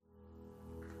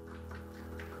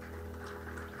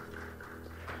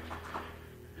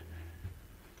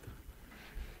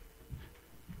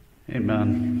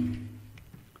Amen.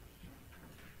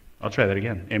 I'll try that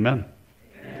again. Amen.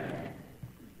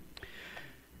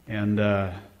 And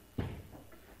I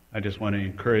just want to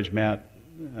encourage Matt,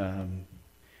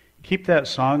 keep that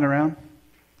song around.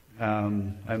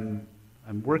 I'm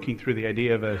working through the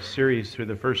idea of a series through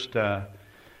the first 5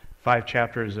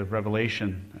 chapters of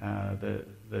Revelation.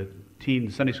 The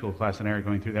teen Sunday school class and I are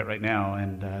going through that right now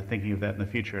and thinking of that in the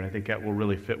future. And I think that will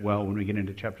really fit well when we get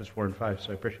into chapters 4 and 5,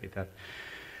 so I appreciate that.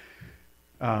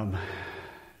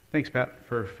 Thanks, Pat,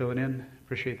 for filling in.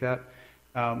 Appreciate that.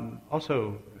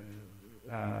 Also,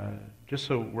 just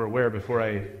so we're aware before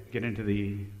I get into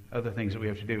the other things that we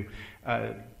have to do,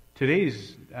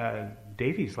 today's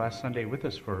Davey's last Sunday with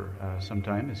us for some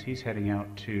time as he's heading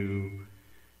out to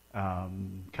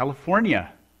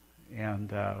California.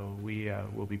 And we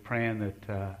will be praying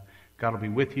that God will be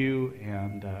with you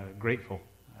and grateful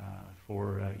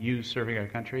for you serving our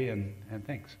country and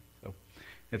thanks. So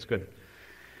it's good.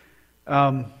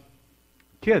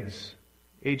 Kids,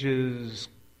 ages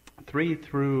 3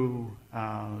 through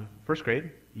first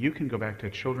grade, you can go back to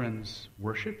children's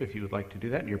worship if you would like to do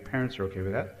that, and your parents are okay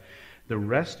with that. The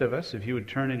rest of us, if you would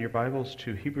turn in your Bibles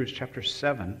to Hebrews chapter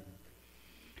 7.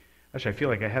 Actually, I feel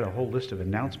like I had a whole list of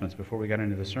announcements before we got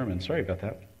into the sermon. Sorry about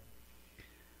that.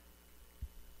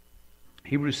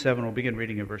 Hebrews 7, we'll begin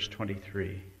reading at verse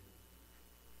 23.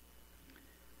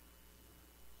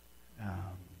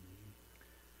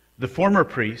 The former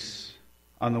priests,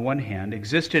 on the one hand,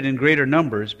 existed in greater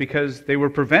numbers because they were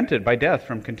prevented by death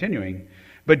from continuing.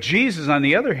 But Jesus, on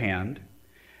the other hand,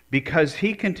 because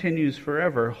he continues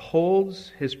forever, holds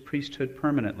his priesthood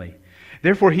permanently.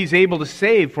 Therefore, he's able to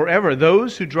save forever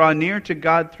those who draw near to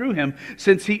God through him,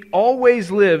 since he always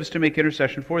lives to make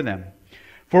intercession for them.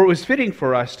 For it was fitting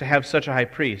for us to have such a high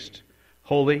priest,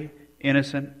 holy,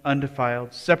 innocent,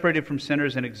 undefiled, separated from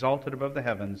sinners and exalted above the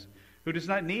heavens, who does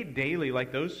not need daily,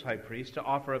 like those high priests, to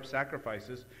offer up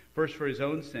sacrifices, first for his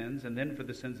own sins and then for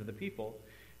the sins of the people,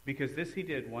 because this he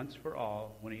did once for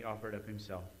all when he offered up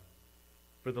himself.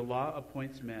 For the law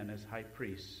appoints men as high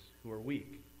priests who are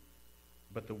weak,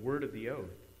 but the word of the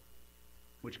oath,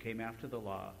 which came after the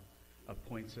law,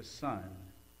 appoints a son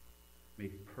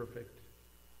made perfect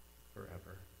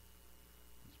forever.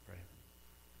 Let's pray.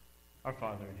 Our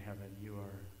Father in heaven, you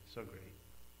are so great.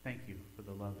 Thank you for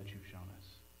the love that you've shown us.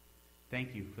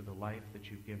 Thank you for the life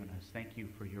that you've given us. Thank you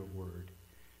for your word.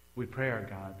 We pray, our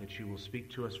God, that you will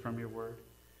speak to us from your word,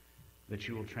 that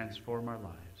you will transform our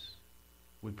lives.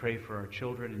 We pray for our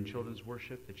children in children's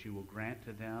worship, that you will grant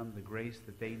to them the grace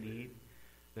that they need,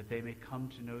 that they may come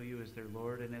to know you as their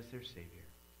Lord and as their Savior.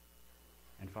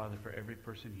 And Father, for every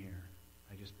person here,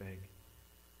 I just beg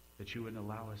that you wouldn't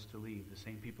allow us to leave the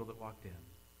same people that walked in,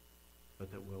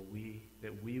 but that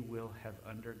we will have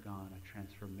undergone a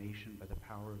transformation by the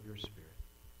power of your Spirit.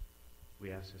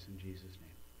 We ask this in Jesus'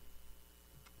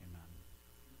 name. Amen.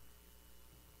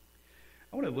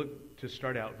 I want to look to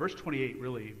start out. Verse 28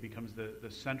 really becomes the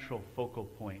central focal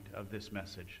point of this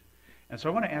message. And so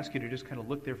I want to ask you to just kind of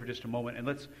look there for just a moment, and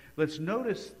let's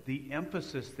notice the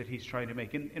emphasis that he's trying to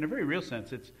make. In a very real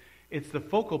sense, it's the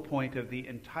focal point of the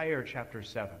entire chapter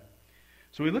 7.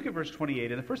 So we look at verse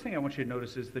 28, and the first thing I want you to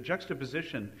notice is the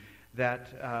juxtaposition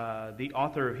that the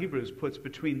author of Hebrews puts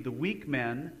between the weak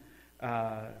men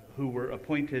who were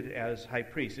appointed as high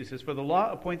priests. He says, for the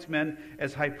law appoints men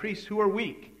as high priests who are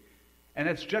weak. And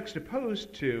that's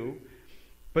juxtaposed to,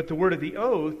 but the word of the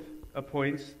oath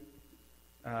appoints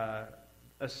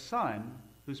a son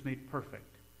who's made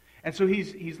perfect. And so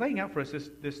he's laying out for us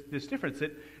this difference,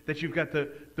 that you've got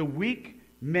the weak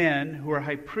men who are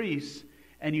high priests,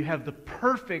 and you have the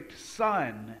perfect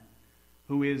Son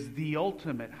who is the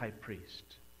ultimate high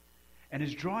priest. And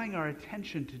is drawing our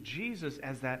attention to Jesus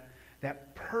as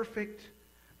that perfect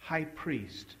high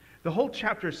priest. The whole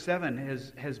chapter 7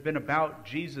 has been about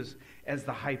Jesus as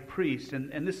the high priest.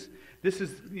 And this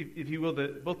is, if you will,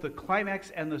 both the climax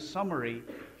and the summary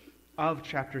of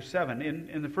chapter 7.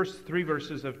 In the first 3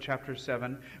 verses of chapter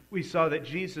 7, we saw that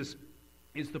Jesus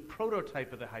is the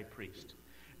prototype of the high priest.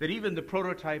 That even the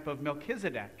prototype of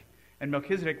Melchizedek, and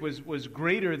Melchizedek was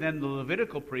greater than the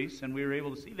Levitical priests, and we were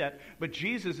able to see that, but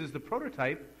Jesus is the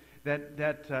prototype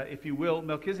that if you will,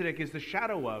 Melchizedek is the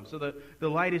shadow of. So the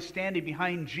light is standing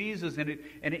behind Jesus, and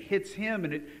it hits him,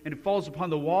 and it falls upon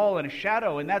the wall in a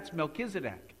shadow, and that's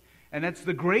Melchizedek. And that's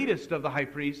the greatest of the high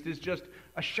priests, is just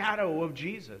a shadow of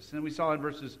Jesus. And we saw in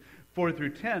verses 4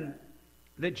 through 10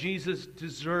 that Jesus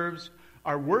deserves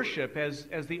our worship, as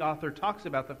the author talks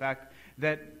about the fact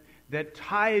that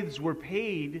tithes were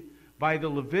paid by the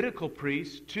Levitical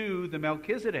priests to the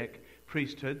Melchizedek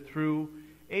priesthood through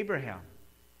Abraham.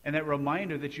 And that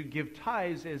reminder that you give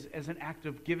tithes as an act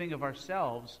of giving of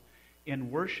ourselves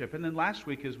in worship. And then last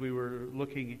week, as we were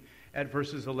looking at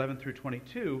verses 11 through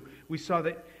 22, we saw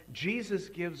that Jesus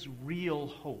gives real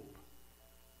hope.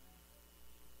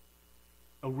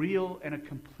 A real and a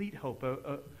complete hope.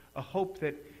 A hope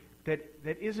that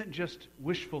isn't just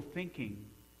wishful thinking,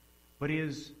 but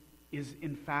is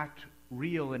in fact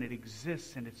real, and it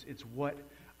exists, and it's what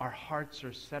our hearts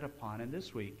are set upon. And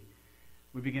this week,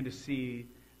 we begin to see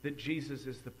that Jesus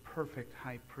is the perfect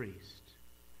high priest.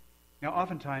 Now,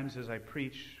 oftentimes as I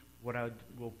preach, what I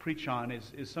will preach on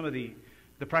is some of the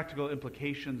practical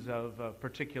implications of a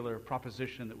particular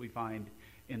proposition that we find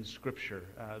in Scripture.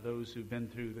 Those who've been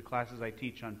through the classes I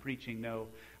teach on preaching know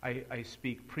I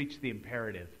preach the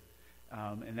imperative.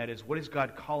 And that is, what is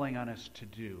God calling on us to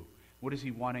do? What is He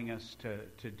wanting us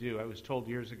to do? I was told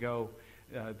years ago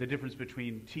the difference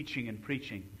between teaching and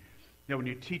preaching. You know, when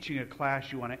you're teaching a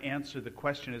class, you want to answer the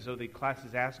question as though the class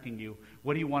is asking you,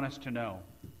 what do you want us to know?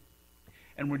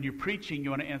 And when you're preaching, you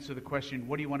want to answer the question,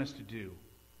 what do you want us to do?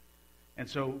 And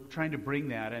so trying to bring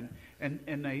that, and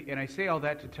I say all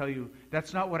that to tell you,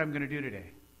 that's not what I'm going to do today.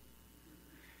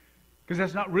 Because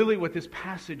that's not really what this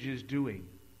passage is doing.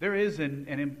 There is a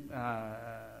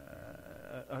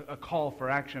call for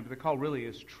action, but the call really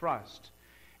is trust.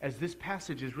 As this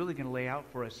passage is really going to lay out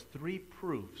for us 3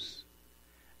 proofs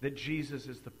that Jesus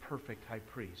is the perfect high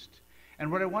priest.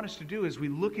 And what I want us to do is we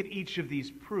look at each of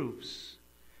these proofs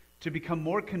to become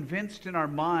more convinced in our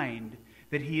mind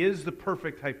that He is the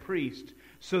perfect high priest,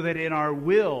 so that in our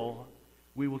will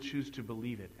we will choose to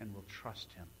believe it and will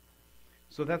trust Him.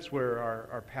 So that's where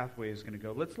our pathway is going to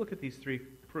go. Let's look at these 3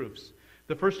 proofs.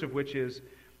 The first of which is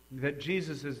that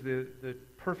Jesus is the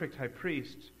perfect high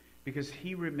priest because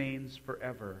He remains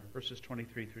forever. Verses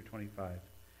 23 through 25.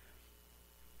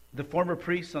 The former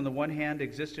priests, on the one hand,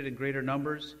 existed in greater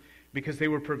numbers because they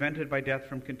were prevented by death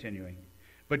from continuing.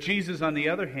 But Jesus, on the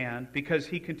other hand, because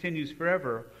He continues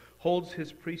forever, holds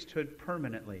His priesthood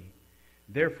permanently.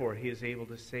 Therefore, He is able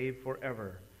to save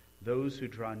forever those who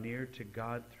draw near to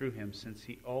God through Him, since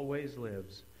He always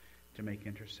lives to make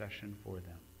intercession for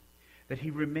them. That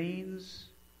He remains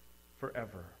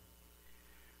forever.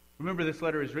 Remember, this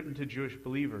letter is written to Jewish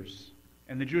believers.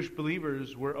 And the Jewish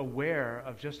believers were aware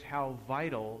of just how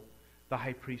vital the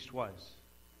high priest was.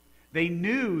 They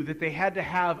knew that they had to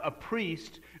have a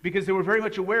priest because they were very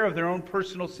much aware of their own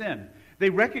personal sin. They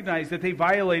recognized that they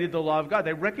violated the law of God.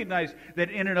 They recognized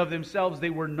that in and of themselves they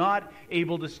were not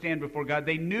able to stand before God.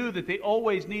 They knew that they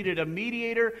always needed a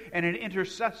mediator and an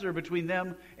intercessor between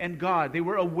them and God. They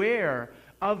were aware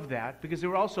of that because they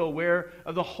were also aware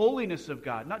of the holiness of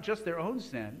God, not just their own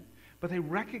sin, but they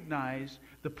recognized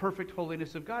the perfect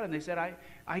holiness of God. And they said,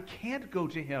 I can't go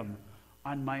to Him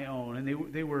on my own.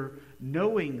 And they were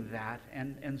knowing that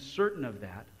and certain of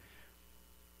that.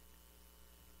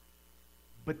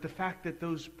 But the fact that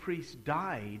those priests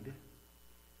died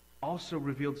also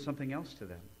revealed something else to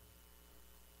them.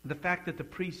 The fact that the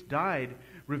priests died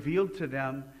revealed to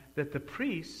them that the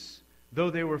priests, though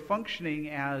they were functioning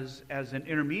as an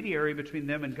intermediary between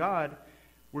them and God,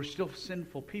 were still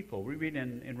sinful people. We read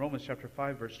in Romans chapter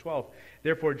 5, verse 12,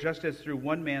 "Therefore, just as through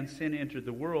one man sin entered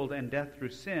the world, and death through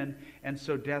sin, and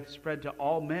so death spread to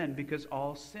all men because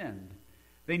all sinned."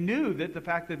 They knew that the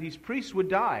fact that these priests would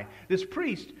die, this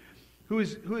priest who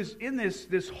is in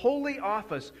this holy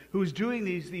office, who is doing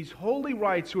these holy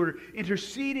rites, who are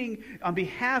interceding on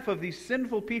behalf of these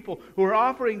sinful people, who are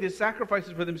offering these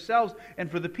sacrifices for themselves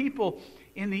and for the people,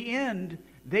 in the end,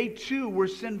 they too were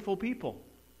sinful people.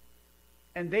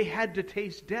 And they had to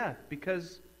taste death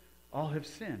because all have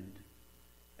sinned.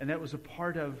 And that was a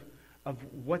part of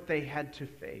what they had to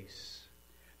face.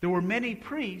 There were many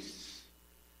priests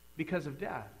because of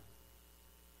death.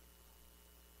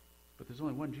 But there's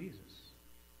only one Jesus.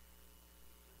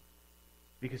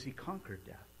 Because He conquered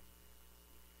death.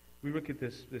 We look at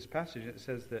this passage, and it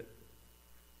says that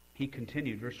He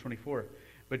continued, verse 24.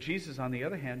 But Jesus, on the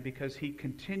other hand, because He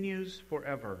continues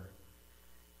forever,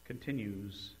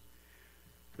 continues.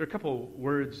 There are a couple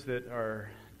words that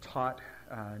are taught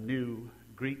new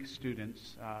Greek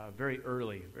students very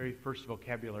early, very first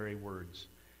vocabulary words.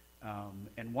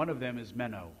 And one of them is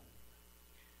meno.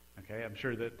 Okay, I'm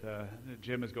sure that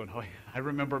Jim is going, oh, I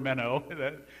remember meno.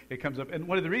 It comes up. And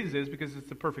one of the reasons is because it's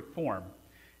the perfect form.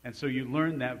 And so you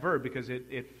learn that verb because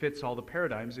it fits all the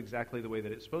paradigms exactly the way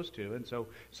that it's supposed to. And so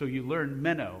you learn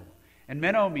meno. And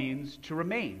meno means to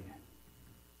remain.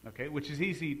 Okay, which is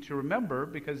easy to remember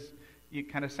because it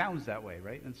kind of sounds that way,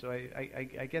 right? And so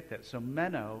I get that. So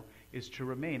meno is to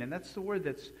remain. And that's the word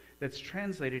that's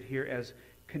translated here as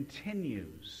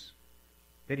continues.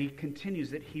 That He continues,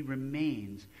 that He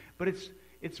remains. But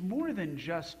it's more than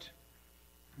just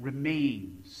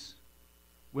remains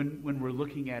when we're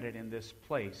looking at it in this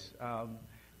place.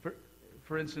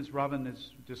 For instance, Robin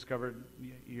has discovered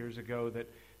years ago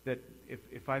that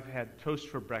if I've had toast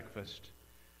for breakfast,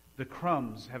 the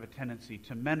crumbs have a tendency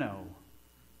to minnow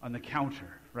on the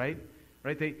counter, right?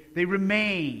 They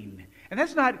remain. And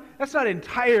that's not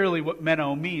entirely what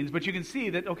minnow means, but you can see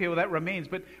that, okay, well, that remains.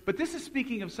 But this is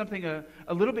speaking of something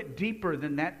a little bit deeper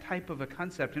than that type of a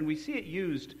concept. And we see it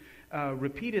used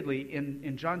repeatedly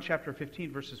in John chapter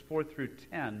 15, verses 4 through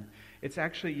 10. It's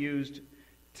actually used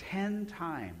 10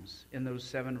 times in those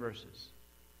 7 verses,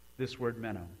 this word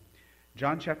minnow.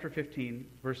 John chapter 15,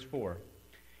 verse 4.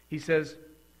 He says,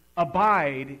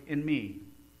 abide in me,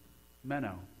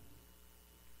 minnow.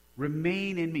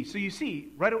 Remain in me. So you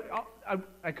see, right away,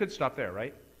 I could stop there,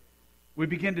 right? We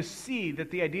begin to see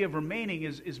that the idea of remaining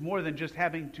is more than just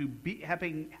happening to be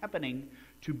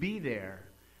there,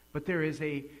 but there is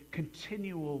a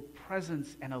continual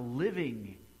presence and a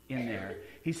living in there.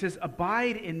 He says,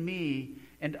 abide in me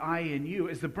and I in you.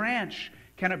 As the branch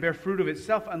cannot bear fruit of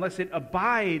itself unless it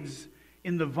abides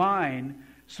in the vine,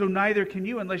 so neither can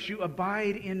you unless you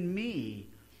abide in me.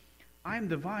 I am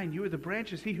the vine, you are the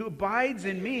branches. He who abides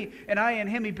in me and I in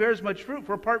him, he bears much fruit.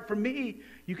 For apart from me,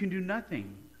 you can do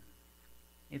nothing.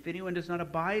 If anyone does not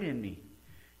abide in me,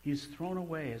 he is thrown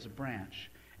away as a branch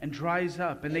and dries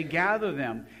up, and they gather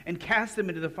them and cast them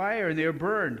into the fire, and they are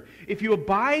burned. If you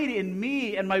abide in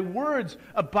me and my words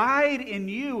abide in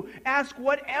you, ask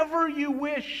whatever you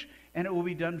wish, and it will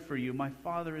be done for you. My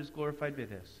Father is glorified by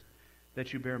this,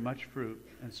 that you bear much fruit,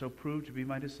 and so prove to be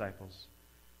my disciples.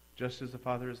 Just as the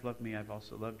Father has loved me, I've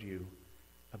also loved you.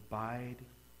 Abide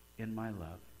in my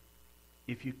love.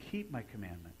 If you keep my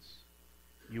commandments,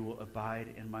 you will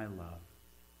abide in my love,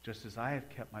 just as I have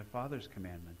kept my Father's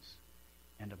commandments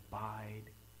and abide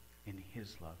in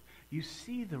his love. You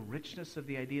see the richness of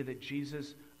the idea that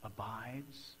Jesus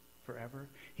abides forever.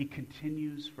 He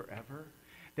continues forever.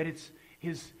 That it's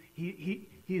he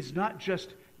is not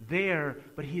just there,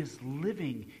 but he is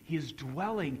living, he is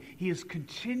dwelling, he is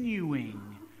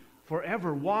continuing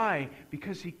forever. Why?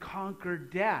 Because he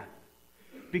conquered death.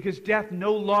 Because death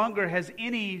no longer has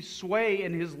any sway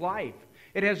in his life.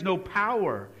 It has no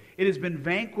power. It has been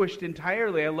vanquished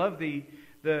entirely. I love the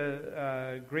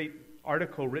great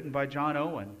article written by John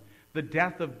Owen, The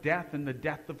Death of Death and the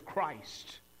Death of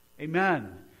Christ.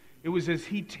 Amen. It was as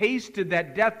he tasted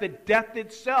that death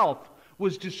itself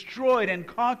was destroyed and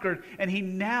conquered, and he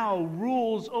now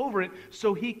rules over it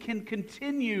so he can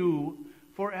continue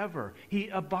forever. He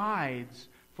abides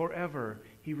forever.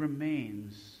 He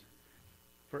remains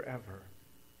forever.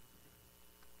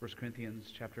 1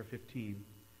 Corinthians chapter 15.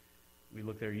 We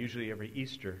look there usually every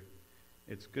Easter.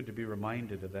 It's good to be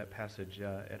reminded of that passage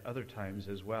at other times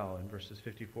as well, in verses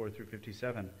 54 through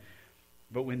 57.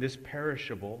 But when this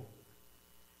perishable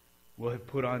will have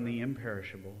put on the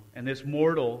imperishable, and this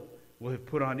mortal will have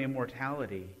put on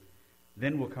immortality,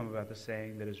 then will come about the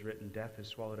saying that is written, death is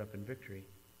swallowed up in victory.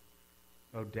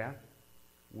 O death,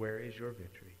 where is your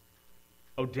victory?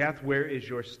 O death, where is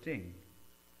your sting?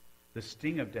 The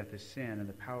sting of death is sin, and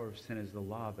the power of sin is the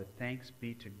law. But thanks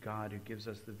be to God who gives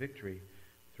us the victory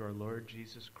through our Lord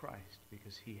Jesus Christ,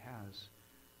 because he has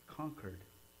conquered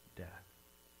death.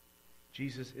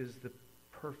 Jesus is the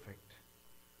perfect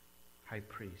high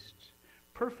priest.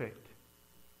 Perfect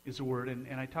is a word, and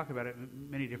I talk about it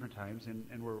many different times,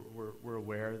 and we're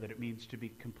aware that it means to be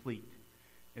complete.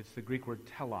 It's the Greek word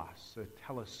telos, a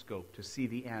telescope, to see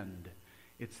the end.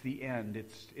 It's the end.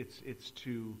 It's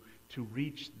to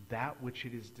reach that which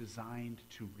it is designed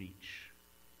to reach,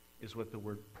 is what the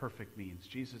word perfect means.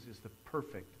 Jesus is the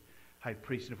perfect high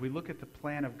priest. And if we look at the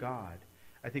plan of God,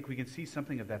 I think we can see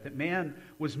something of that man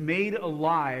was made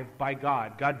alive by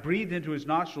God. God breathed into his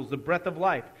nostrils the breath of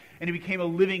life, and he became a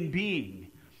living being.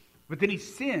 But then he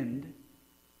sinned,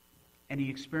 and he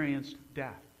experienced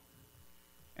death.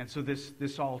 And so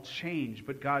this all changed,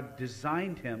 but God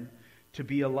designed him to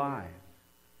be alive.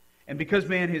 And because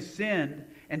man has sinned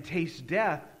and tastes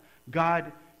death,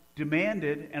 God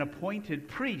demanded and appointed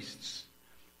priests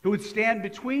who would stand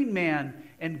between man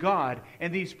and God.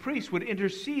 And these priests would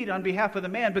intercede on behalf of the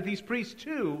man, but these priests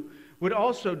too would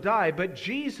also die. But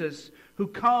Jesus, who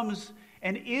comes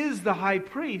and is the high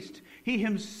priest, he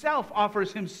himself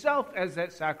offers himself as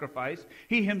that sacrifice.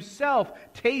 He himself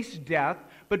tastes death,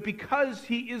 but because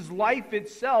he is life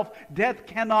itself, death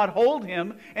cannot hold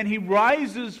him, and he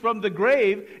rises from the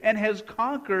grave and has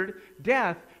conquered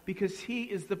death because he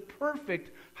is the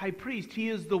perfect high priest. He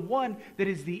is the one that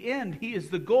is the end. He is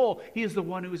the goal. He is the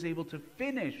one who is able to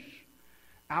finish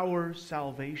our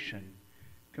salvation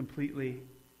completely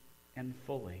and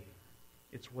fully.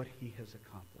 It's what he has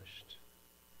accomplished.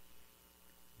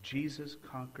 Jesus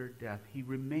conquered death. He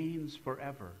remains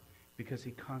forever because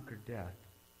he conquered death.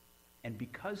 And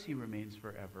because he remains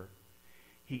forever,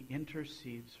 he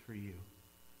intercedes for you.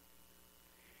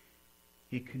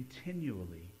 He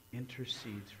continually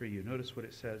intercedes for you. Notice what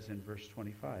it says in verse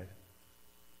 25.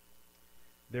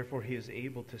 Therefore he is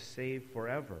able to save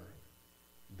forever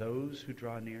those who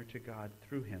draw near to God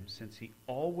through him, since he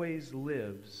always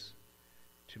lives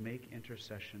to make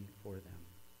intercession for them.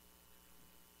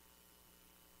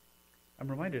 I'm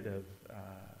reminded of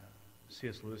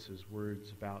C.S. Lewis's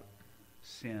words about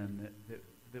sin,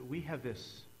 that we have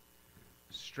this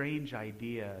strange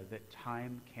idea that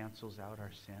time cancels out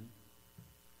our sin,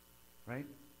 right?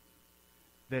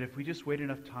 That if we just wait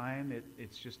enough time,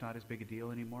 it's just not as big a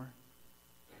deal anymore.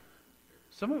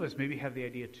 Some of us maybe have the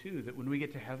idea, too, that when we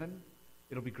get to heaven,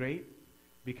 it'll be great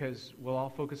because we'll all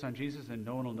focus on Jesus and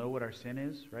no one will know what our sin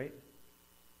is, right?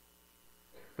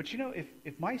 But you know,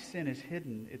 if my sin is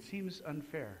hidden, it seems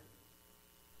unfair.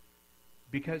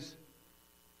 Because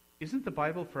isn't the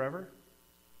Bible forever?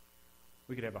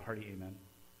 We could have a hearty amen.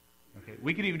 Okay,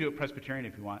 we could even do it Presbyterian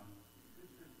if you want.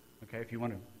 Okay, if you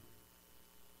want to.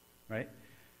 Right?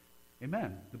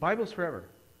 Amen. The Bible's forever.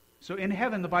 So in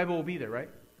heaven, the Bible will be there, right?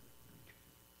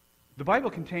 The Bible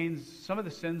contains some of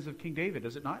the sins of King David,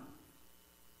 does it not?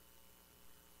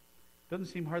 Doesn't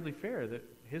seem hardly fair that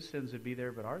his sins would be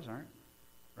there, but ours aren't,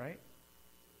 right?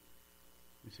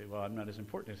 You say, well, I'm not as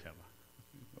important as him.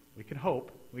 We can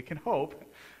hope. We can hope.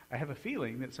 I have a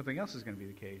feeling that something else is going to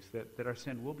be the case, that our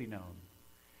sin will be known.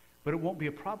 But it won't be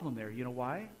a problem there. You know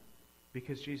why?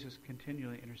 Because Jesus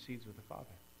continually intercedes with the Father.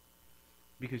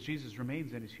 Because Jesus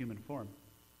remains in his human form.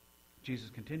 Jesus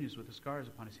continues with the scars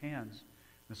upon his hands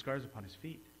and the scars upon his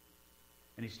feet.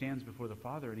 And he stands before the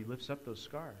Father and he lifts up those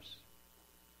scars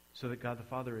so that God the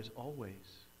Father is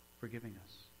always forgiving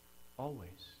us. Always.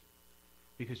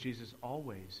 Because Jesus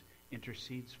always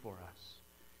intercedes for us.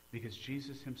 Because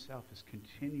Jesus himself is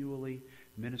continually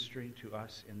ministering to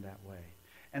us in that way.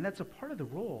 And that's a part of the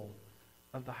role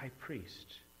of the high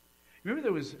priest. Remember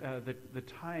there was the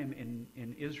time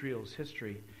in Israel's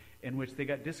history in which they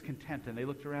got discontent and they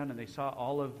looked around and they saw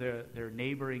all of their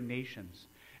neighboring nations.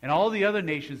 And all the other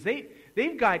nations,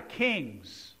 they've got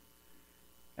kings.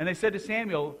 And they said to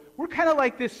Samuel, we're kind of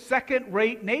like this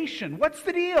second-rate nation. What's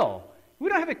the deal? We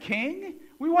don't have a king.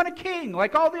 We want a king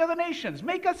like all the other nations.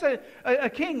 Make us a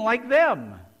king like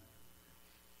them.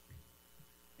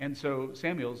 And so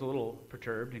Samuel's a little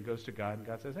perturbed and goes to God, and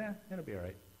God says, it'll be all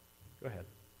right. Go ahead.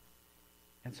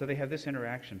 And so they have this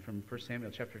interaction from 1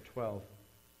 Samuel chapter 12,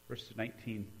 verse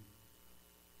 19.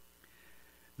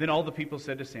 Then all the people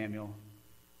said to Samuel,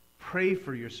 pray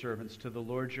for your servants to the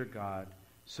Lord your God,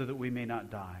 so that we may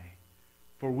not die.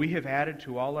 For we have added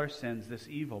to all our sins this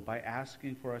evil by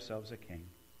asking for ourselves a king.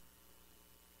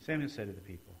 Samuel said to the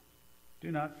people,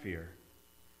 do not fear.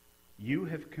 You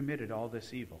have committed all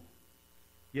this evil.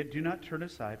 Yet do not turn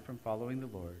aside from following the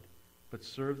Lord, but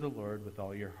serve the Lord with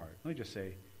all your heart. Let me just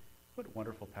say, what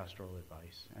wonderful pastoral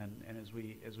advice. And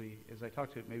as I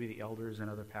talk to maybe the elders and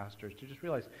other pastors, to just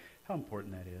realize how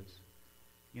important that is.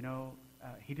 You know,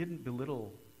 he didn't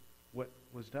belittle what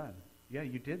was done. Yeah,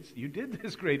 you did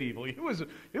this great evil.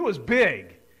 It was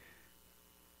big.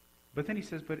 But then he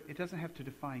says, but it doesn't have to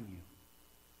define you.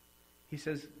 He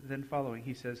says, then following,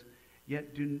 he says,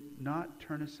 yet do not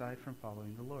turn aside from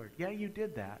following the Lord. Yeah, you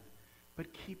did that,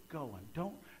 but keep going.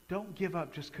 Don't give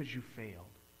up just because you failed.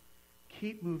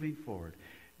 Keep moving forward.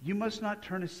 You must not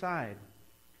turn aside,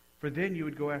 for then you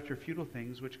would go after futile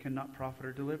things which cannot profit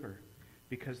or deliver,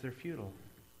 because they're futile.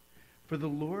 For the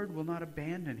Lord will not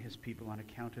abandon his people on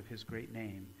account of his great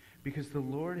name, because the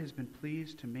Lord has been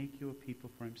pleased to make you a people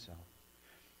for himself.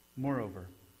 Moreover,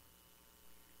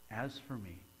 as for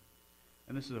me,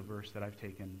 and this is a verse that I've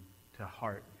taken to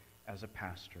heart as a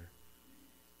pastor,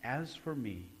 as for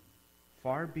me,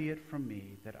 far be it from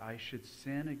me that I should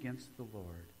sin against the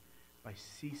Lord by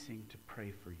ceasing to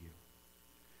pray for you.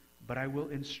 But I will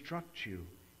instruct you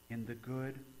in the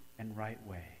good and right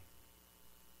way.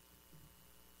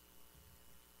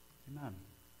 Amen.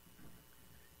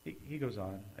 He goes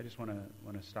on. I just want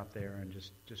to stop there and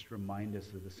just remind us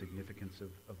of the significance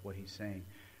of what he's saying.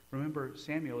 Remember,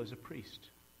 Samuel is a priest.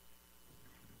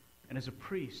 And as a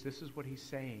priest, this is what he's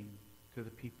saying to the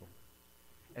people.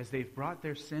 As they've brought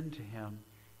their sin to him,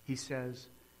 he says,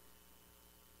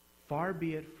 far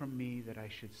be it from me that I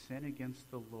should sin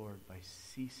against the Lord by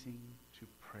ceasing to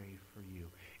pray for you.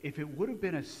 If it would have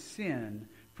been a sin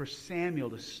for Samuel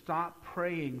to stop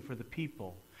praying for the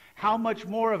people, how much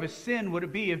more of a sin would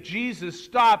it be if Jesus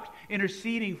stopped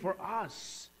interceding for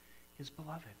us, his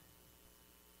beloved?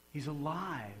 He's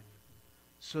alive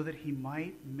so that he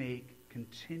might make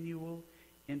continual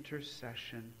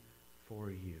intercession for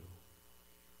you.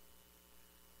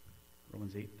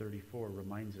 Romans 8:34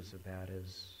 reminds us of that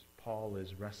as Paul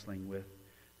is wrestling with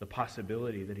the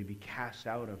possibility that he be cast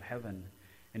out of heaven.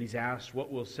 And he's asked,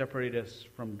 what will separate us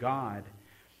from God?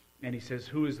 And he says,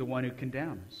 who is the one who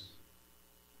condemns?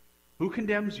 Who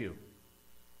condemns you?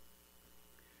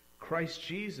 Christ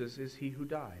Jesus is he who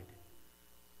died.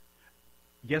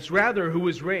 Yes, rather, who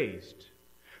was raised,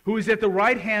 who is at the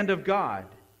right hand of God,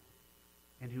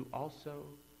 and who also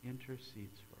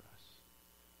intercedes for us.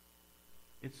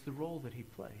 It's the role that he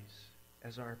plays.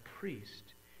 As our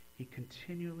priest, he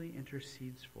continually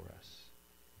intercedes for us.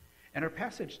 And our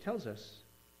passage tells us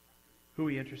who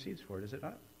he intercedes for, does it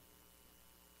not?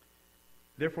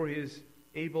 Therefore, he is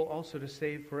able also to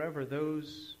save forever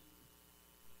those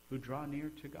who draw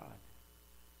near to God.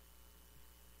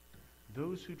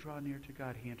 Those who draw near to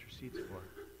God, he intercedes for.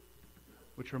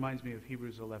 Which reminds me of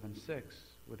Hebrews 11:6.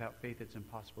 Without faith, it's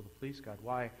impossible to please God.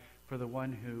 Why? For the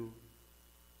one who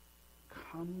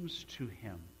comes to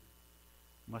him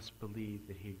must believe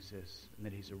that he exists and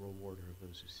that he's a rewarder of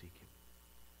those who seek him.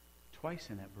 Twice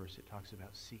in that verse, it talks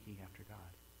about seeking after God.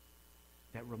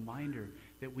 That reminder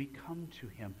that we come to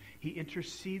him. He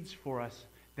intercedes for us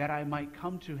that I might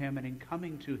come to him, and in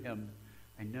coming to him,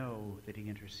 I know that he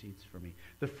intercedes for me.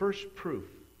 The first proof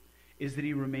is that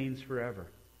he remains forever.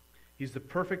 He's the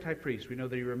perfect high priest. We know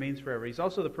that he remains forever. He's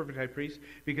also the perfect high priest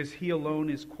because he alone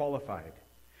is qualified.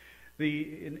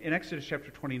 In Exodus chapter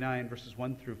 29, verses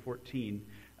 1 through 14,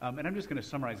 and I'm just going to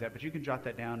summarize that, but you can jot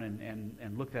that down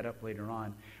and look that up later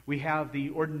on. We have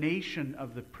the ordination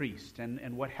of the priest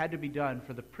and what had to be done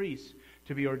for the priest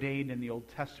to be ordained in the Old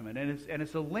Testament. And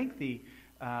it's a lengthy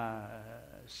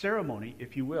ceremony,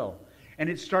 if you will. And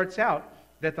it starts out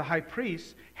that the high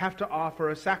priests have to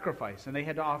offer a sacrifice. And they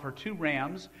had to offer 2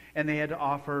 rams, and they had to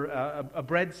offer a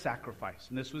bread sacrifice.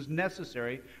 And this was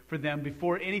necessary for them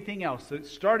before anything else. So it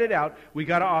started out, we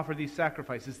got to offer these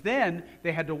sacrifices. Then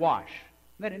they had to wash.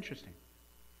 Isn't that interesting?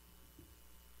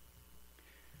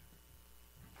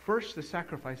 First the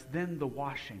sacrifice, then the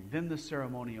washing, then the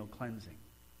ceremonial cleansing.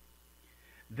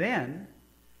 Then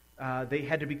they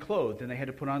had to be clothed, and they had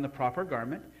to put on the proper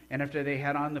garment. And after they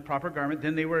had on the proper garment,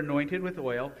 then they were anointed with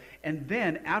oil. And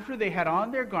then, after they had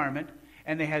on their garment,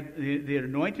 and they had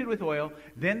anointed with oil,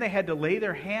 then they had to lay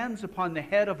their hands upon the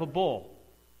head of a bull.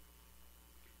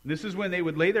 And this is when they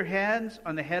would lay their hands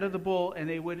on the head of the bull, and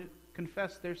they would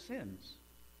confess their sins.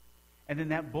 And then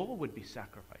that bull would be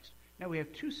sacrificed. Now we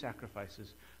have 2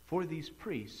 sacrifices for these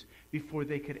priests before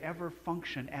they could ever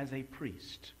function as a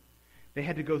priest. They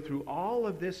had to go through all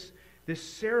of this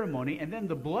ceremony, and then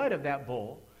the blood of that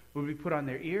bull would be put on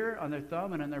their ear, on their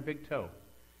thumb, and on their big toe.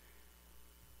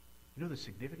 You know the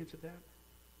significance of that?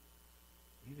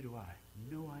 Neither do I.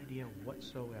 No idea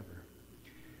whatsoever.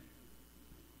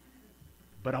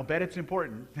 But I'll bet it's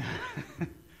important.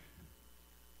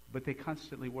 But they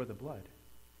constantly wore the blood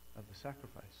of the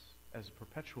sacrifice as a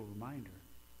perpetual reminder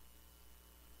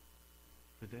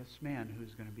for this man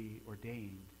who's going to be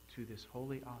ordained to this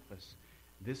holy office.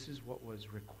 This is what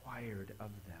was required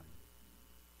of them.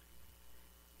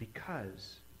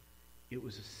 Because it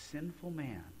was a sinful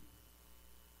man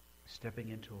stepping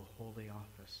into a holy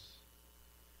office.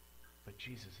 But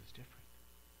Jesus is different.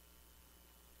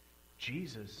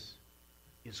 Jesus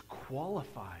is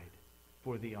qualified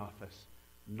for the office,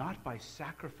 not by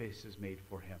sacrifices made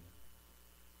for him,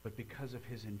 but because of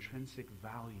his intrinsic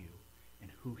value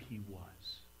and who he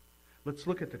was. Let's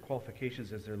look at the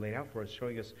qualifications as they're laid out for us,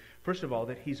 showing us, first of all,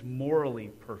 that he's morally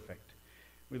perfect.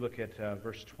 We look at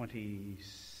verse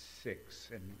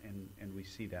 26, and we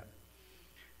see that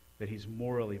he's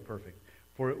morally perfect.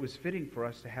 For it was fitting for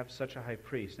us to have such a high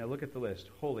priest. Now look at the list.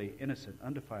 Holy, innocent,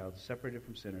 undefiled, separated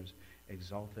from sinners,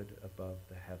 exalted above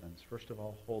the heavens. First of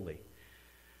all, holy.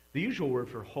 The usual word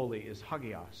for holy is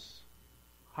hagios.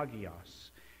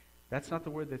 Hagios. That's not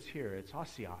the word that's here. It's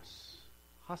hasios.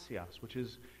 Hasios,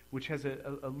 which has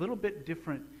a little bit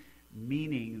different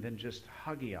meaning than just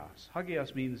hagios.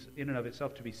 Hagios means in and of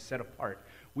itself to be set apart.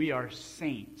 We are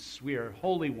saints. We are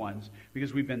holy ones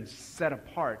because we've been set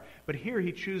apart. But here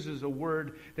he chooses a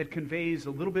word that conveys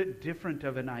a little bit different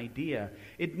of an idea.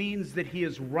 It means that he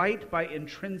is right by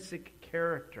intrinsic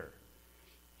character.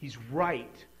 He's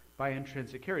right by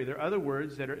intrinsic character. There are other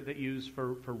words that use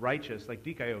for righteous, like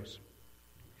dikaios.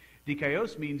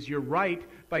 Dikaios means you're right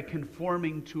by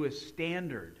conforming to a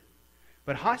standard.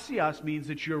 But hasios means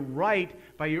that you're right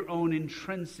by your own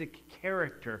intrinsic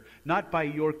character, not by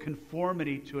your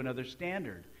conformity to another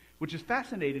standard, which is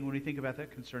fascinating when we think about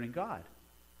that concerning God.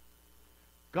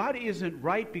 God isn't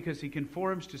right because he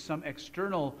conforms to some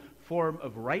external form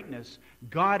of rightness.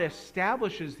 God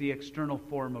establishes the external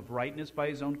form of rightness by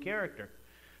his own character.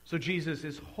 So Jesus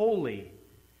is holy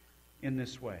in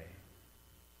this way.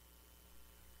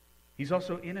 He's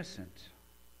also innocent.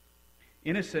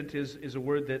 Innocent is a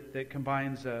word that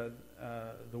combines the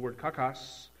word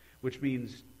kakos, which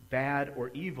means bad or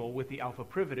evil, with the alpha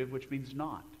privative, which means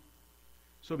not.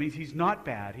 So it means he's not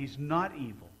bad, he's not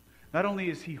evil. Not only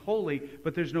is he holy,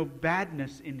 but there's no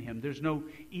badness in him. There's no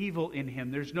evil in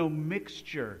him. There's no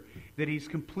mixture, that he's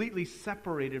completely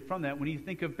separated from that. When you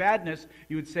think of badness,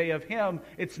 you would say of him,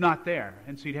 it's not there.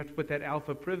 And so you'd have to put that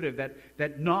alpha privative,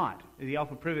 that not, the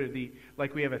alpha privative,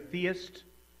 like we have a theist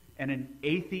and an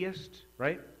atheist,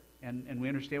 right? And we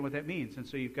understand what that means. And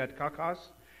so you've got kakos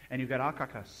and you've got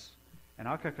akakos. And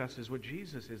akakos is what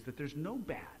Jesus is, that there's no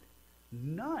bad,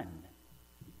 none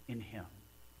in him.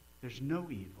 There's no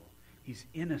evil. He's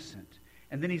innocent.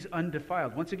 And then he's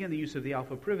undefiled. Once again, the use of the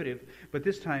alpha privative, but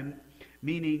this time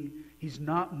meaning he's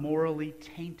not morally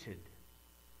tainted.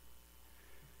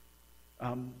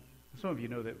 Some of you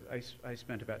know that I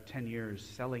spent about 10 years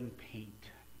selling paint.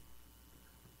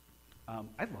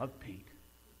 I loved paint.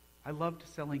 I loved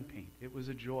selling paint. It was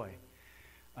a joy.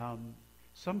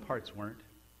 Some parts weren't.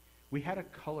 We had a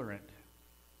colorant.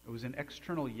 It was an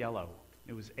external yellow.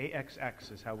 It was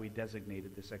AXX is how we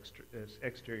designated this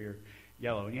exterior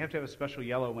yellow. And you have to have a special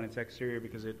yellow when it's exterior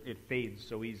because it fades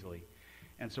so easily.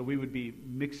 And so we would be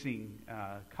mixing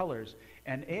colors.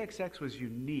 And AXX was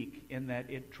unique in that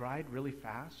it dried really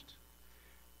fast.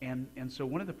 And so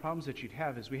one of the problems that you'd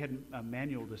have is we had a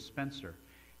manual dispenser.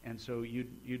 And so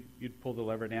you'd pull the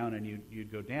lever down and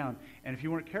you'd go down. And if you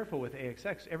weren't careful with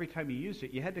AXX, every time you used it,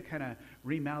 you had to kind of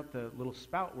remount the little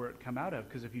spout where it come out of,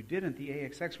 because if you didn't, the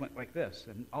AXX went like this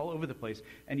and all over the place,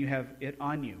 and you have it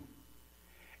on you.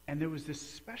 And there was this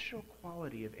special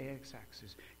quality of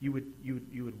AXX. You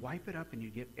would wipe it up and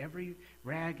you'd get every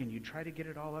rag and you'd try to get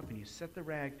it all up and you set the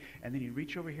rag and then you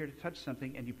reach over here to touch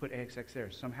something and you put AXX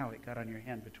there. Somehow it got on your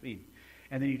hand between.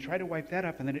 And then you try to wipe that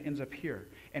up, and then it ends up here.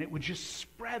 And it would just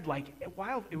spread like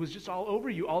wild. It was just all over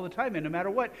you all the time. And no matter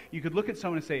what, you could look at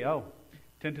someone and say, oh,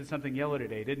 tinted something yellow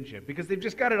today, didn't you? Because they've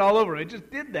just got it all over. It just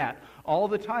did that all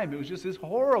the time. It was just this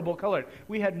horrible color.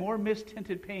 We had more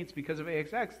mist-tinted paints because of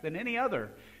AXX than any other,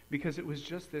 because it was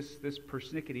just this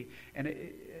persnickety.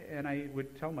 And I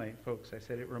would tell my folks, I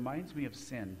said, it reminds me of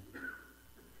sin.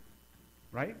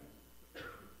 Right?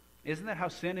 Isn't that how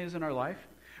sin is in our life?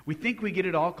 We think we get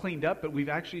it all cleaned up, but we've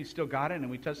actually still got it,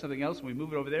 and we touch something else, and we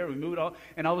move it over there, and we move it all,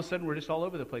 and all of a sudden we're just all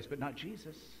over the place. But not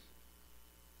Jesus.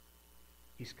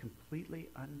 He's completely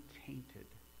untainted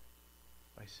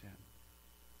by sin.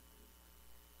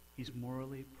 He's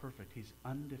morally perfect. He's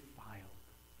undefiled.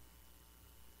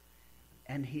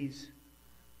 And he's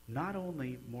not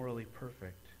only morally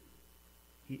perfect,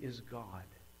 he is God.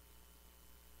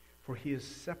 For he is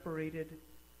separated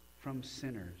from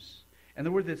sinners. And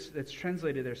the word that's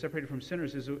translated there, separated from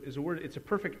sinners, is a word, it's a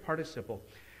perfect participle.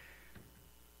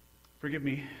 Forgive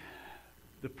me,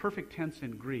 the perfect tense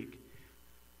in Greek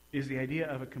is the idea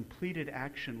of a completed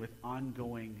action with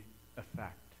ongoing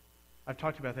effect. I've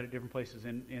talked about that at different places.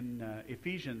 In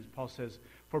Ephesians, Paul says,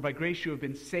 for by grace you have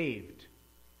been saved.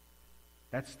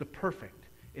 That's the perfect.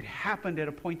 It happened at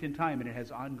a point in time and it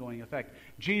has ongoing effect.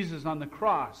 Jesus on the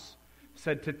cross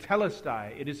said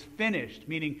tetelestai, it is finished,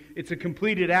 meaning it's a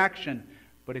completed action,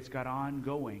 but it's got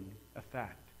ongoing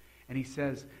effect. And he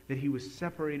says that he was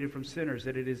separated from sinners,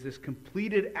 that it is this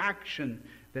completed action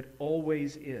that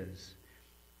always is.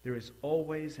 There is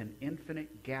always an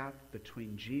infinite gap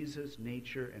between Jesus'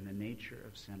 nature and the nature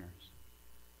of sinners.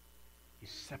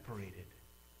 He's separated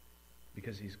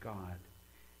because he's God,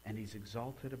 and he's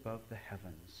exalted above the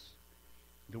heavens.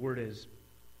 The word is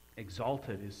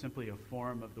exalted is simply a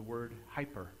form of the word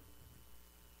hyper.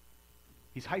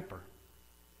 He's hyper.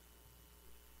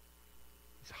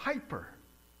 He's hyper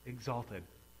exalted.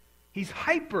 He's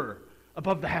hyper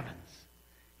above the heavens.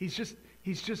 He's just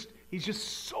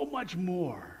so much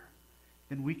more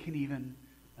than we can even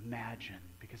imagine,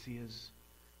 because he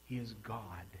is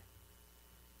God.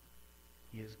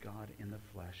 He is God in the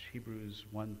flesh. Hebrews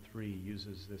 1:3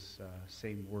 uses this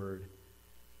same word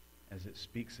as it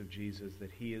speaks of Jesus,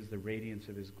 that he is the radiance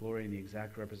of his glory and the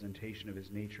exact representation of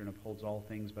his nature, and upholds all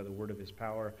things by the word of his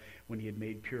power. When he had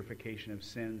made purification of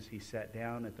sins, he sat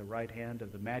down at the right hand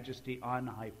of the majesty on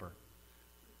high.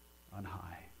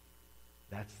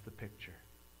 That's the picture.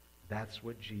 That's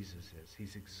what Jesus is.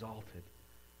 He's exalted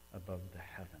above the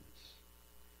heavens.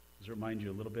 Does it remind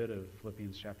you a little bit of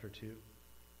Philippians chapter 2?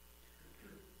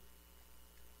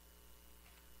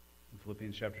 In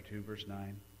Philippians chapter 2, verse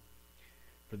 9.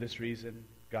 For this reason,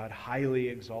 God highly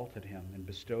exalted him and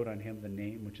bestowed on him the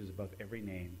name which is above every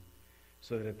name,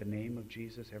 so that at the name of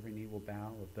Jesus every knee will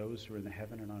bow, of those who are in the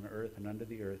heaven and on earth and under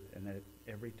the earth, and that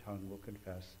every tongue will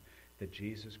confess that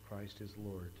Jesus Christ is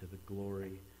Lord, to the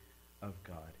glory of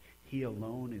God. He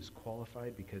alone is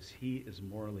qualified because he is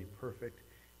morally perfect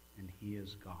and he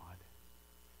is God.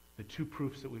 The two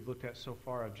proofs that we've looked at so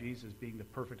far of Jesus being the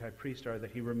perfect high priest are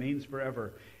that he remains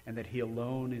forever and that he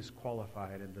alone is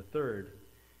qualified. And the third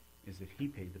is that he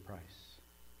paid the price.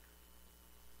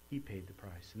 He paid the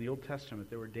price. In the Old Testament,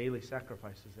 there were daily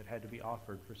sacrifices that had to be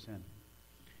offered for sin.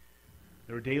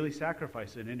 There were daily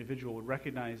sacrifices. An individual would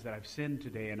recognize that I've sinned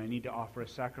today and I need to offer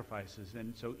sacrifices.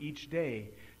 And so each day,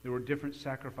 there were different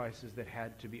sacrifices that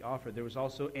had to be offered. There was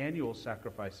also annual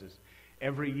sacrifices.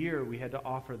 Every year, we had to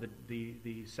offer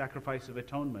the sacrifice of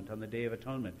atonement on the Day of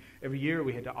Atonement. Every year,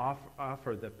 we had to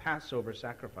offer the Passover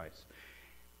sacrifice.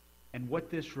 And what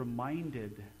this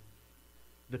reminded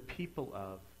the people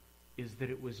of is that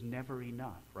it was never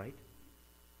enough, right?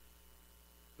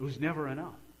 It was never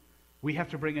enough. We have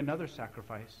to bring another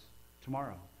sacrifice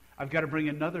tomorrow. I've got to bring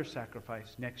another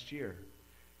sacrifice next year.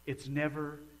 It's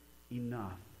never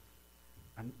enough.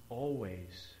 I'm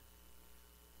always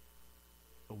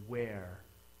aware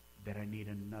that I need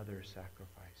another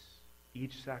sacrifice.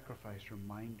 Each sacrifice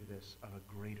reminded us of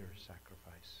a greater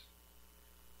sacrifice.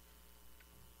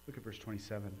 Look at verse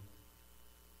 27.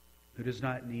 Who does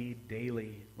not need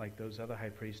daily, like those other high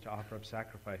priests, to offer up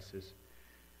sacrifices,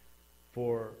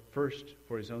 first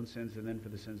for his own sins and then for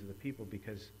the sins of the people,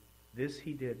 because this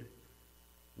he did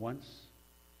once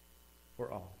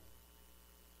for all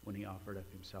when he offered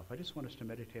up himself. I just want us to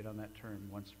meditate on that term,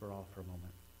 once for all, for a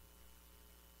moment.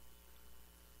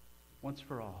 Once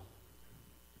for all.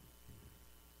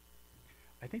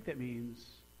 I think that means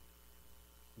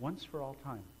once for all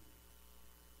time.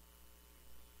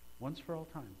 Once for all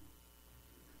time.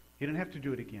 He didn't have to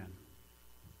do it again.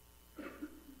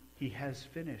 He has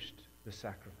finished the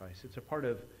sacrifice. It's a part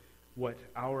of what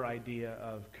our idea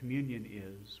of communion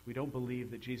is. We don't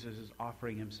believe that Jesus is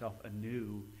offering himself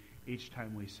anew each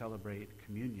time we celebrate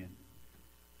communion.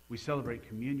 We celebrate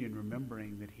communion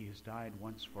remembering that he has died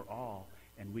once for all,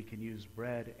 and we can use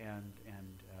bread and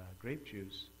grape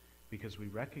juice because we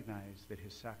recognize that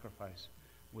his sacrifice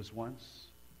was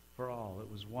once for all.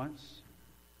 It was once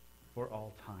for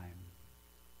all time.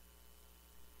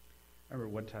 I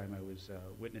remember one time I was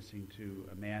witnessing to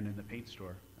a man in the paint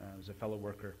store. I was a fellow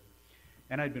worker.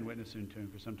 And I'd been witnessing to him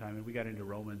for some time, and we got into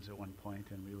Romans at one point,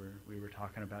 and we were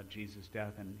talking about Jesus'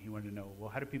 death, and he wanted to know, well,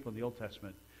 how do people in the Old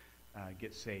Testament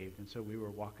get saved? And so we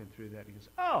were walking through that, and he goes,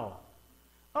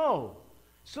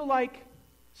 so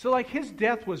like his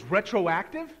death was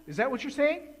retroactive? Is that what you're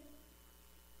saying?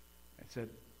 I said,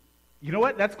 you know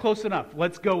what? That's close enough.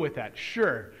 Let's go with that.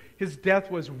 Sure, his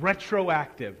death was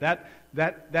retroactive. That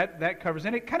covers,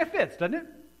 and it kind of fits, doesn't it?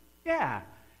 Yeah.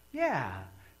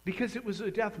 Because it was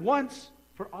a death once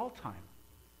for all time.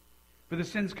 For the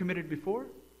sins committed before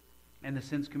and the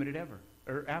sins committed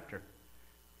after.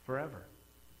 Forever.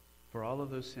 For all of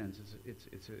those sins,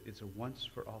 it's a once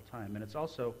for all time. And it's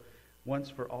also once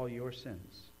for all your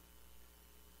sins.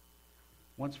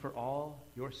 Once for all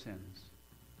your sins.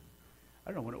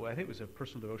 I don't know I think it was a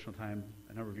personal devotional time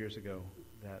a number of years ago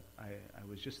that I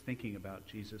was just thinking about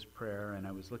Jesus' prayer, and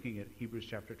I was looking at Hebrews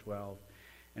chapter 12.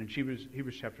 And in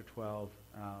Hebrews chapter 12,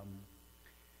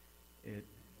 it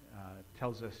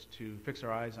tells us to fix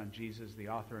our eyes on Jesus, the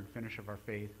author and finisher of our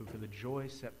faith, who for the joy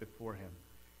set before him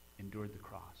endured the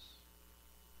cross.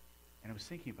 And I was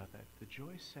thinking about that, the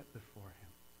joy set before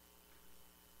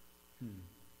him.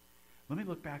 Let me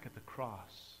look back at the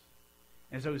cross.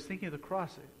 As I was thinking of the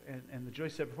cross and the joy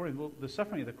set before him, well, the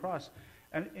suffering of the cross,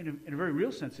 and in a very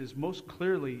real sense, is most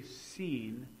clearly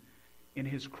seen in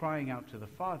his crying out to the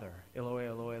Father, Eloi,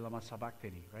 Eloi, lama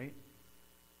sabachthani, right?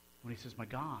 When he says, my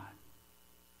God,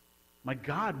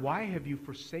 why have you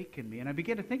forsaken me? And I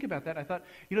began to think about that. I thought,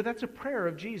 that's a prayer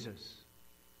of Jesus.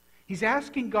 He's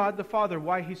asking God the Father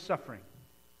why he's suffering.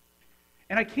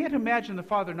 And I can't imagine the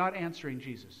Father not answering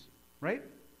Jesus, right?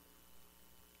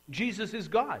 Jesus is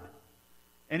God,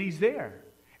 and he's there.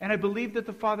 And I believe that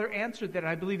the Father answered that.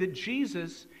 I believe that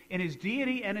Jesus, in his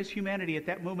deity and his humanity, at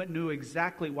that moment knew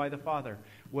exactly why the Father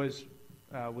was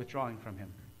withdrawing from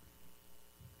him.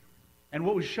 And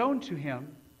what was shown to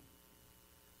him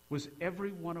was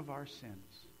every one of our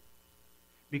sins.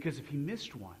 Because if he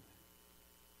missed one,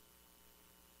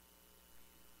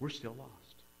 we're still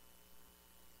lost.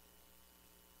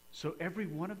 So every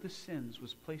one of the sins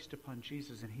was placed upon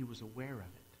Jesus, and he was aware of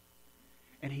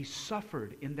it. And he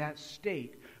suffered in that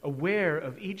state, aware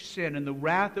of each sin and the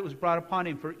wrath that was brought upon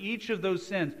him for each of those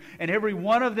sins. And every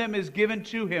one of them is given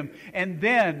to him. And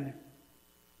then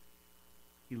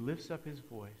he lifts up his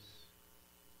voice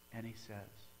and he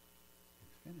says,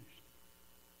 it's finished.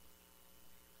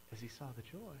 As he saw the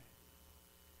joy.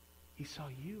 He saw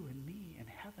you and me in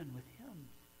heaven with him.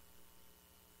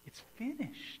 It's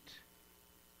finished.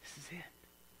 This is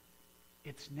it.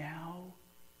 It's now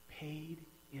paid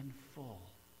in full.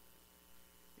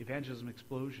 Evangelism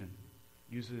Explosion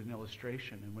uses an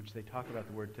illustration in which they talk about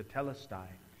the word tetelestai,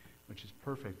 which is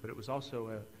perfect, but it was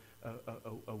also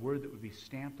a word that would be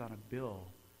stamped on a bill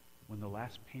when the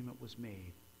last payment was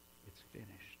made. It's finished.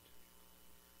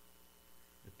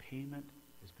 The payment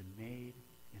has been made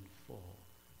in full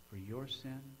for your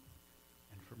sin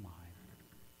and for mine.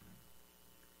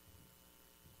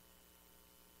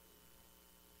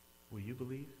 Will you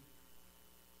believe?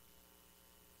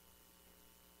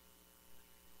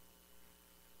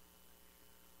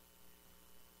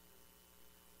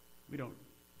 We don't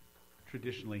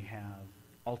traditionally have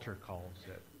altar calls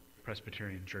at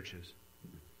Presbyterian churches.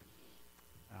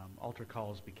 Altar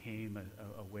calls became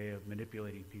a way of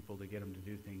manipulating people to get them to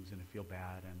do things and to feel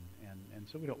bad, and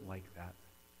so we don't like that.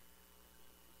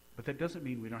 But that doesn't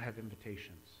mean we don't have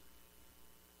invitations.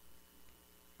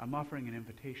 I'm offering an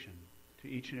invitation to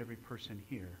each and every person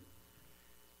here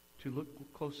to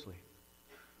look closely.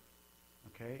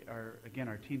 Okay?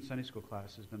 Our teen Sunday school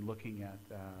class has been looking at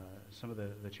some of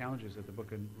the challenges that the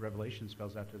book of Revelation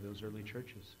spells out to those early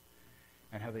churches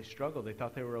and how they struggled. They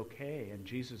thought they were okay, and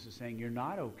Jesus is saying, you're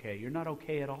not okay. You're not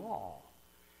okay at all.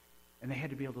 And they had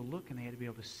to be able to look, and they had to be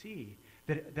able to see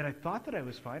that I thought that I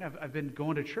was fine. I've been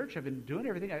going to church. I've been doing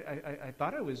everything. I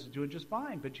thought I was doing just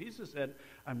fine. But Jesus said,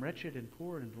 I'm wretched and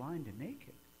poor and blind and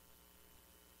naked.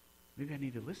 Maybe I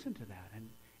need to listen to that.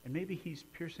 And maybe he's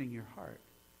piercing your heart.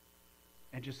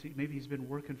 And just maybe he's been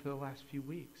working for the last few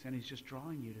weeks, and he's just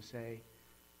drawing you to say,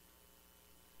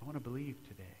 I want to believe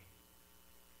today.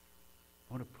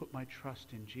 I want to put my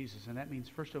trust in Jesus. And that means,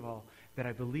 first of all, that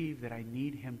I believe that I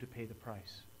need him to pay the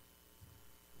price.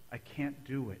 I can't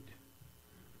do it.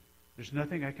 There's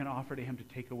nothing I can offer to him to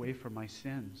take away from my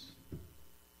sins.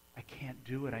 I can't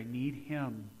do it. I need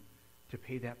him to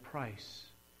pay that price.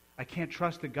 I can't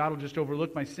trust that God will just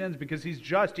overlook my sins because he's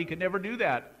just. He could never do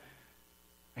that.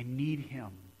 I need him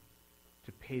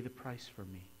to pay the price for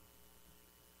me.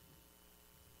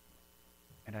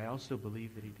 And I also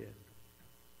believe that he did.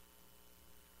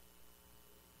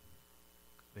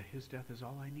 That his death is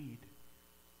all I need.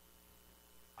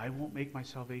 I won't make my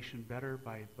salvation better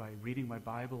by reading my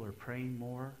Bible or praying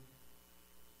more.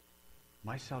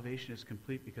 My salvation is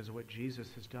complete because of what Jesus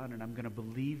has done, and I'm going to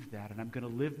believe that, and I'm going to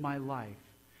live my life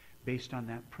based on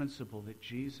that principle that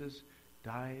Jesus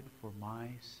died for my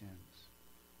sins.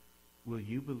 Will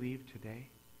you believe today?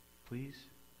 Please?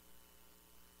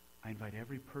 I invite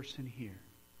every person here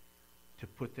to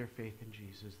put their faith in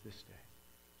Jesus this day.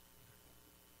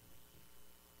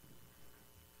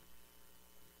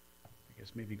 I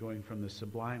guess maybe going from the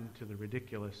sublime to the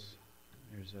ridiculous.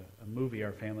 There's a movie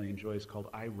our family enjoys called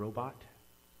I, Robot.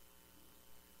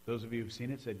 Those of you who've seen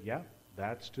it said, yeah,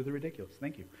 that's to the ridiculous.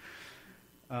 Thank you.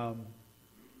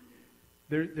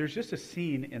 There's just a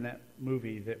scene in that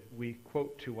movie that we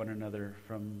quote to one another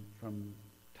from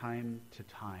time to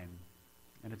time.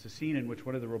 And it's a scene in which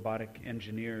one of the robotic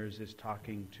engineers is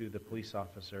talking to the police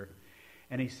officer.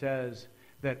 And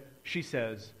she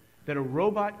says that a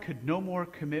robot could no more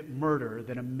commit murder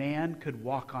than a man could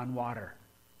walk on water.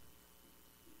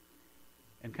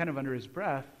 And kind of under his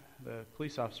breath, the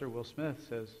police officer, Will Smith,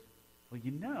 says, well,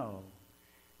 you know,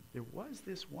 there was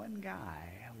this one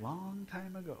guy a long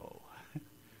time ago.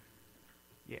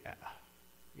 Yeah.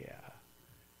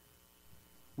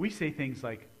 We say things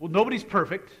like, well, nobody's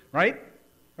perfect, right?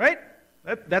 Right?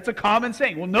 That's a common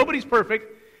saying. Well, nobody's perfect.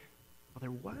 Well,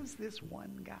 there was this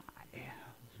one guy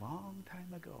a long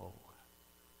time ago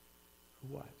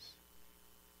who was.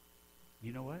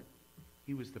 You know what?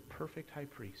 He was the perfect high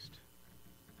priest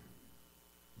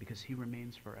because he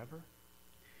remains forever,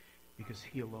 because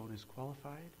he alone is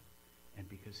qualified, and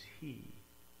because he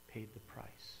paid the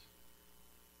price.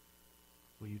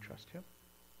 Will you trust him?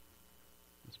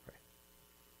 Let's pray.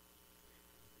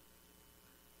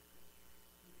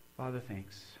 Father,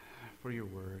 thanks for your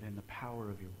word and the power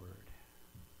of your word.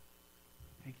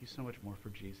 Thank you so much more for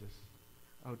Jesus.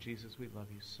 Oh, Jesus, we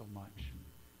love you so much.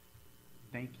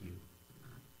 Thank you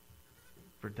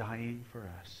for dying for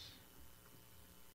us.